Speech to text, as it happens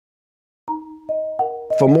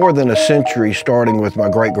For more than a century, starting with my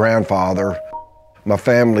great-grandfather, my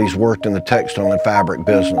family's worked in the textile and fabric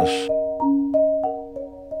business.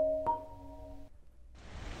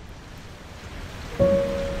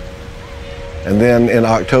 And then in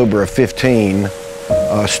October of 15,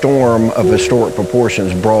 a storm of historic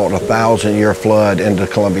proportions brought a 1,000-year flood into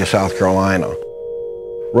Columbia, South Carolina,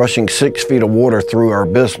 rushing 6 feet of water through our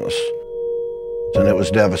business, and it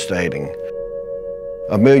was devastating.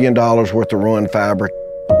 $1 million worth of ruined fabric,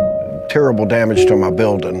 terrible damage to my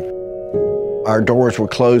building. Our doors were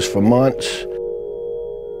closed for months.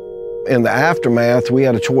 In the aftermath, we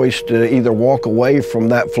had a choice to either walk away from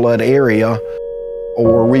that flood area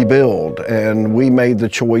or rebuild, and we made the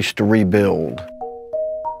choice to rebuild.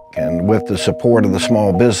 And with the support of the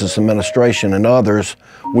Small Business Administration and others,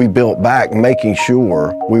 we built back, making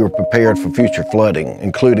sure we were prepared for future flooding,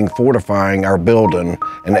 including fortifying our building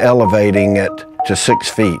and elevating it to 6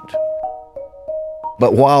 feet.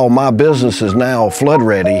 But while my business is now flood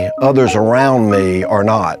ready, others around me are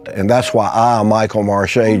not. And that's why I, Michael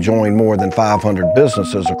Marsha, joined more than 500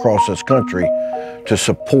 businesses across this country to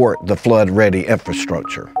support the flood ready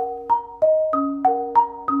infrastructure.